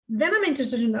then I'm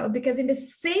interested to know, because in the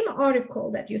same article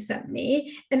that you sent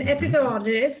me, an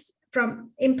epidemiologist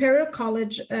from Imperial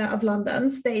College of London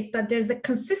states that there's a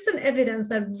consistent evidence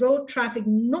that road traffic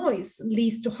noise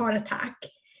leads to heart attack.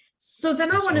 So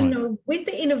then I want to know, with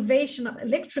the innovation of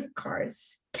electric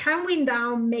cars, can we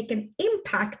now make an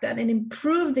impact and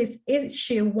improve this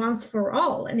issue once for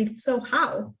all? And if so,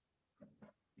 how?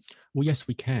 Well, yes,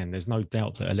 we can. There's no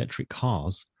doubt that electric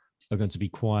cars are going to be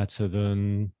quieter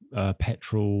than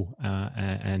petrol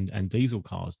and diesel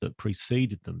cars that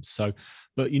preceded them. So,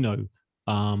 but,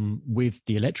 with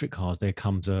the electric cars, there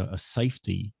comes a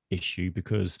safety issue,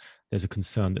 because there's a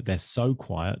concern that they're so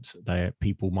quiet that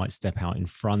people might step out in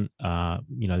front. I'm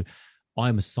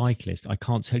a cyclist. I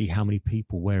can't tell you how many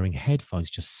people wearing headphones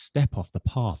just step off the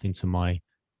path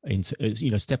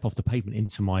step off the pavement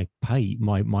into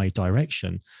my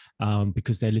direction,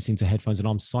 because they're listening to headphones and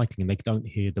I'm cycling and they don't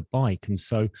hear the bike. And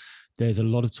so there's a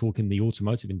lot of talk in the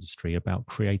automotive industry about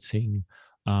creating,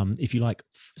 if you like,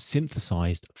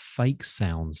 synthesized fake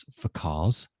sounds for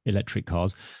cars, electric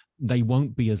cars. They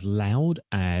won't be as loud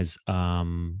as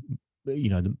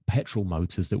the petrol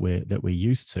motors that we're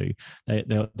used to.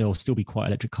 They'll still be quite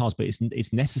electric cars, but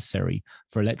it's necessary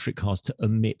for electric cars to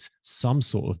emit some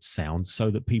sort of sound so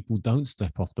that people don't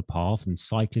step off the path, and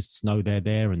cyclists know they're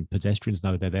there and pedestrians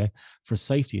know they're there, for a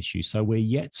safety issue. So we're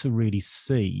yet to really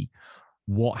see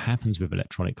what happens with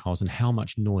electronic cars and how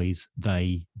much noise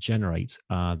they generate.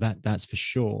 That's for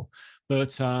sure.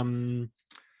 But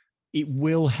it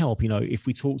will help. If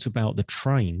we talked about the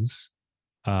trains,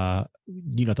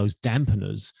 those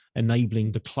dampeners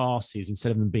enabling the classes,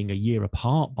 instead of them being a year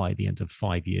apart by the end of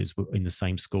 5 years in the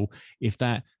same school, if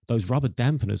those rubber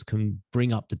dampeners can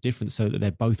bring up the difference so that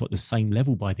they're both at the same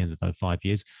level by the end of those 5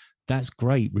 years, that's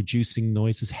great. Reducing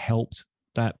noise has helped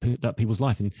that people's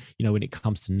life. And when it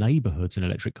comes to neighborhoods and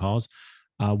electric cars,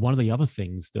 one of the other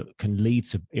things that can lead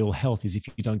to ill health is if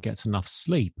you don't get enough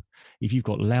sleep. If you've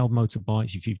got loud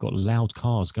motorbikes, if you've got loud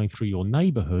cars going through your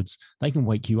neighborhoods, they can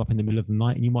wake you up in the middle of the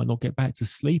night and you might not get back to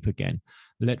sleep again.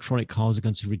 Electronic cars are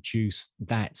going to reduce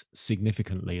that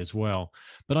significantly as well.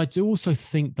 But I do also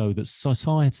think, though, that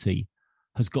society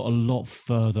has got a lot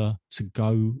further to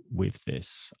go with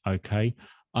this, okay?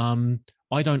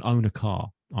 I don't own a car.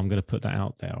 I'm going to put that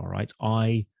out there, all right?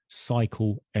 I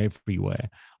cycle everywhere.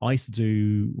 I used to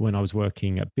do, when I was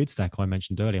working at Bidstack, I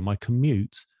mentioned earlier, my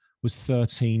commute was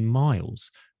 13 miles.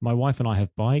 My wife and I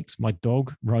have bikes. My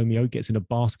dog, Romeo, gets in a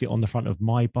basket on the front of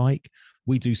my bike.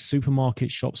 We do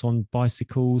supermarket shops on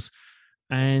bicycles.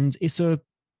 And it's a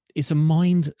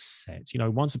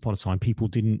mindset. Once upon a time, people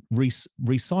didn't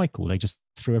recycle. They just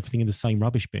threw everything in the same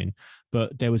rubbish bin.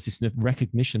 But there was this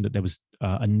recognition that there was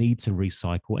a need to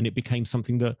recycle. And it became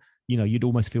something that, you'd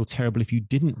almost feel terrible if you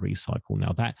didn't recycle.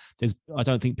 Now I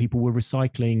don't think people were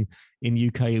recycling in the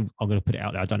UK. I'm going to put it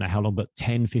out there. I don't know how long, but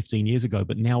 10, 15 years ago.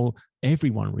 But now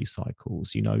everyone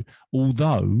recycles,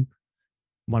 although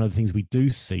one of the things we do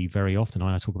see very often,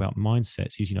 I talk about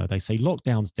mindsets, is, they say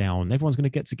lockdown's down, everyone's going to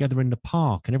get together in the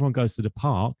park, and everyone goes to the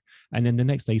park. And then the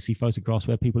next day you see photographs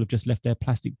where people have just left their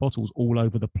plastic bottles all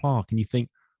over the park. And you think,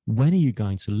 when are you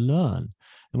going to learn?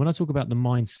 And when I talk about the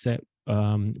mindset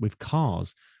with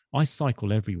cars, I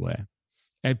cycle everywhere,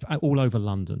 all over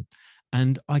London.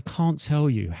 And I can't tell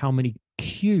you how many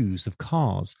queues of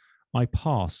cars I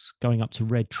pass going up to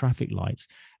red traffic lights.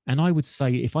 And I would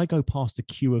say if I go past a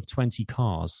queue of 20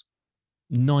 cars,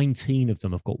 19 of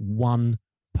them have got one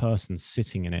person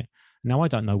sitting in it. Now, I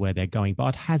don't know where they're going, but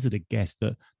I'd hazard a guess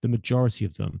that the majority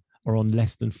of them are on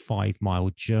less than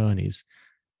 5-mile journeys.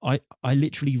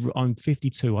 I'm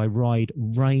 52. I ride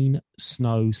rain,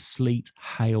 snow, sleet,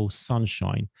 hail,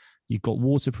 sunshine. You've got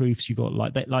waterproofs. You've got,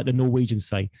 like the Norwegians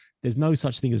say, there's no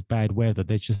such thing as bad weather.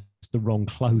 There's just the wrong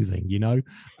clothing,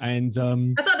 And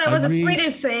I thought that was a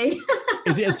Swedish saying.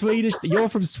 Is it a Swedish? You're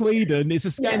from Sweden. It's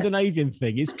a Scandinavian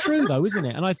thing. It's true, though, isn't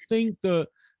it? And I think that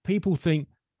people think,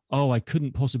 I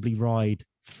couldn't possibly ride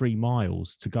 3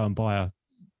 miles to go and buy a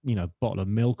bottle of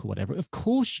milk or whatever. Of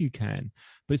course you can,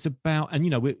 but it's about, and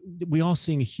we are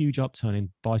seeing a huge upturn in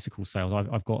bicycle sales.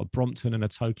 I've got a Brompton and a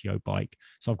Tokyo bike,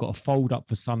 so I've got a fold up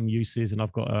for some uses, and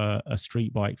I've got a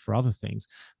street bike for other things.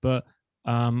 But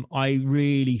I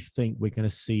really think we're going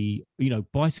to see,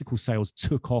 bicycle sales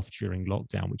took off during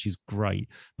lockdown, which is great,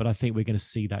 but I think we're going to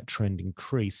see that trend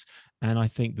increase. And I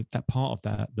think that part of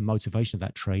that, the motivation of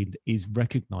that trend, is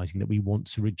recognizing that we want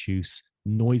to reduce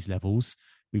noise levels.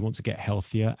 We want to get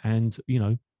healthier, and,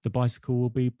 the bicycle will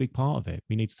be a big part of it.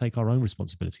 We need to take our own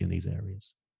responsibility in these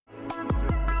areas.